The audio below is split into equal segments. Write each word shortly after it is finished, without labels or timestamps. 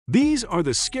These are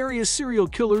the scariest serial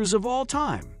killers of all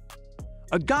time.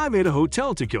 A guy made a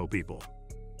hotel to kill people.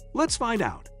 Let's find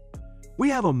out. We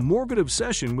have a morbid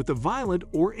obsession with the violent,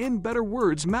 or in better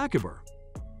words, macabre.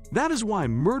 That is why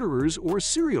murderers or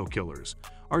serial killers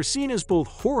are seen as both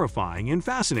horrifying and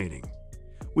fascinating.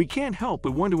 We can't help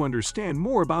but want to understand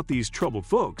more about these troubled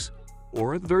folks,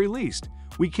 or at the very least,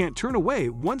 we can't turn away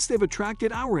once they've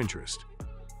attracted our interest.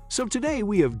 So today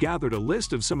we have gathered a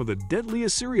list of some of the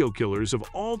deadliest serial killers of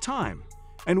all time,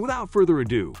 and without further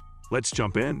ado, let's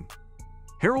jump in.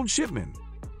 Harold Shipman.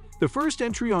 The first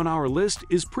entry on our list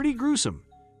is pretty gruesome,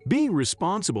 being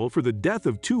responsible for the death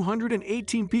of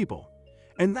 218 people,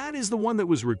 and that is the one that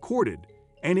was recorded,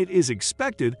 and it is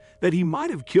expected that he might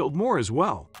have killed more as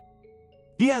well.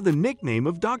 He had the nickname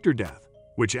of Dr. Death,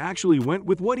 which actually went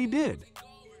with what he did.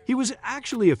 He was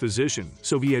actually a physician,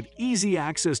 so he had easy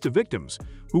access to victims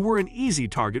who were an easy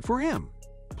target for him.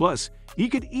 Plus, he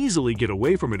could easily get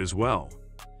away from it as well.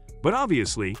 But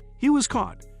obviously, he was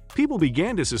caught. People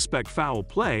began to suspect foul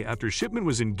play after Shipman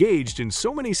was engaged in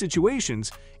so many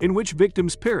situations in which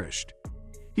victims perished.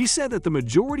 He said that the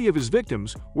majority of his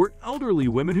victims were elderly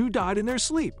women who died in their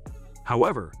sleep.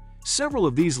 However, several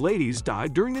of these ladies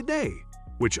died during the day,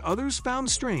 which others found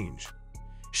strange.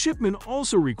 Shipman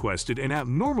also requested an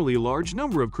abnormally large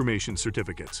number of cremation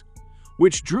certificates,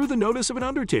 which drew the notice of an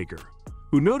undertaker,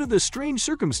 who noted the strange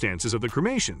circumstances of the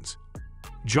cremations.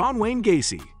 John Wayne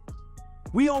Gacy.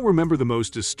 We all remember the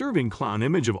most disturbing clown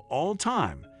image of all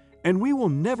time, and we will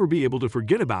never be able to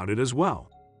forget about it as well.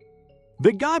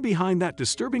 The guy behind that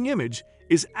disturbing image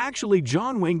is actually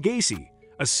John Wayne Gacy,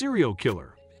 a serial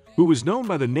killer, who was known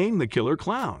by the name the Killer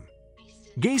Clown.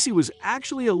 Gacy was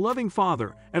actually a loving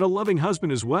father and a loving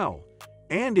husband as well,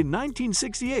 and in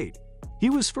 1968, he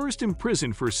was first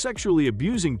imprisoned for sexually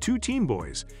abusing two teen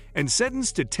boys and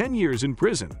sentenced to 10 years in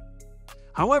prison.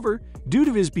 However, due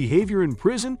to his behavior in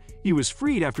prison, he was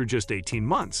freed after just 18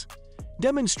 months,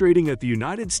 demonstrating that the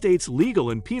United States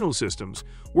legal and penal systems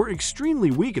were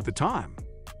extremely weak at the time.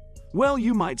 Well,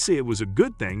 you might say it was a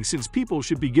good thing since people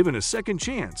should be given a second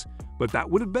chance, but that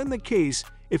would have been the case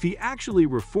if he actually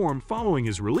reformed following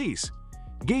his release.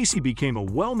 Gacy became a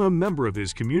well-known member of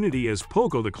his community as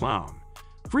Pogo the Clown,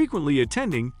 frequently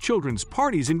attending children's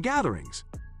parties and gatherings.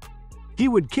 He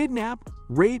would kidnap,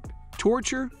 rape,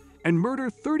 torture, and murder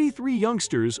 33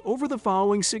 youngsters over the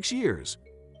following 6 years.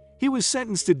 He was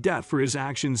sentenced to death for his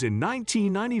actions in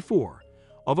 1994,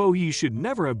 although he should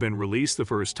never have been released the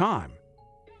first time.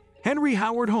 Henry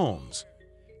Howard Holmes.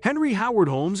 Henry Howard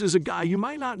Holmes is a guy you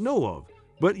might not know of,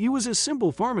 but he was a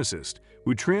simple pharmacist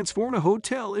who transformed a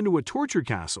hotel into a torture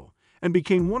castle and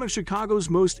became one of Chicago's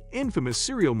most infamous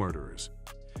serial murderers.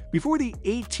 Before the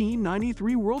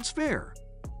 1893 World's Fair,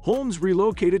 Holmes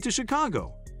relocated to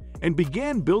Chicago and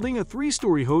began building a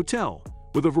 3-story hotel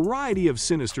with a variety of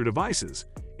sinister devices,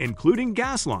 including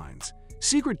gas lines,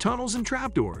 secret tunnels and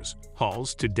trapdoors,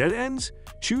 halls to dead ends,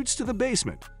 chutes to the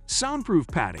basement, soundproof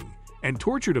padding, and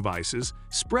torture devices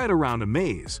spread around a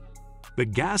maze. The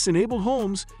gas enabled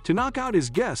Holmes to knock out his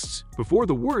guests before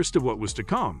the worst of what was to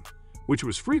come, which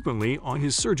was frequently on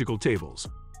his surgical tables.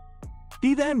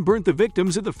 He then burnt the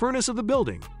victims at the furnace of the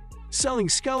building, selling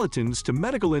skeletons to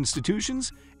medical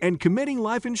institutions and committing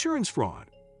life insurance fraud.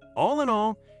 All in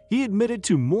all, he admitted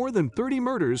to more than 30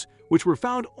 murders, which were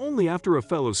found only after a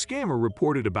fellow scammer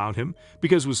reported about him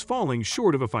because was falling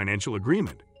short of a financial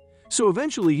agreement. So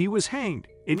eventually he was hanged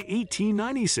in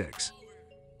 1896.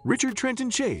 Richard Trenton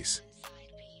Chase.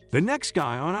 The next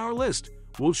guy on our list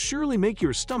will surely make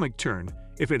your stomach turn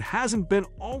if it hasn't been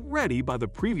already by the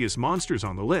previous monsters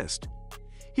on the list.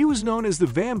 He was known as the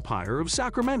Vampire of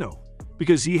Sacramento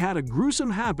because he had a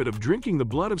gruesome habit of drinking the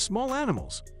blood of small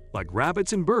animals, like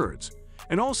rabbits and birds,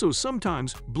 and also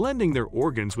sometimes blending their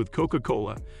organs with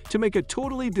Coca-Cola to make a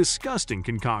totally disgusting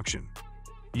concoction.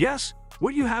 Yes,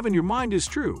 what you have in your mind is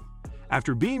true.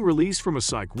 After being released from a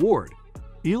psych ward,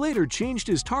 he later changed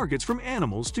his targets from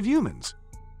animals to humans.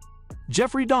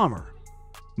 Jeffrey Dahmer.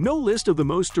 No list of the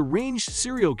most deranged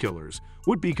serial killers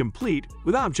would be complete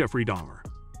without Jeffrey Dahmer.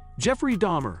 Jeffrey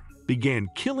Dahmer began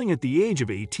killing at the age of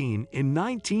 18 in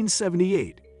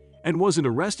 1978 and wasn't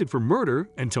arrested for murder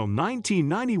until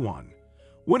 1991,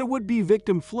 when a would-be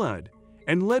victim fled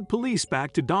and led police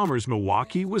back to Dahmer's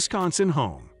Milwaukee, Wisconsin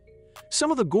home.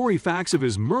 Some of the gory facts of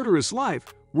his murderous life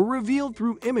were revealed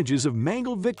through images of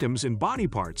mangled victims and body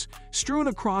parts strewn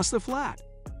across the flat.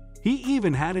 He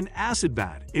even had an acid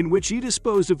vat in which he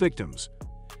disposed of victims.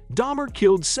 Dahmer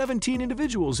killed 17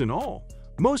 individuals in all,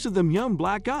 most of them young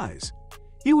black guys.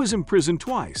 He was imprisoned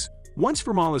twice, once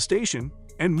for molestation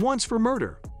and once for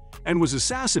murder, and was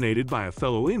assassinated by a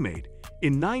fellow inmate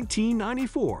in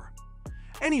 1994.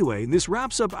 Anyway, this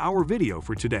wraps up our video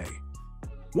for today.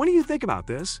 What do you think about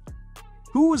this?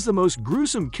 Who was the most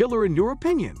gruesome killer in your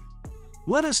opinion?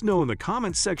 Let us know in the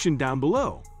comments section down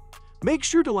below. Make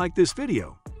sure to like this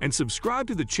video and subscribe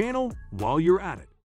to the channel while you're at it.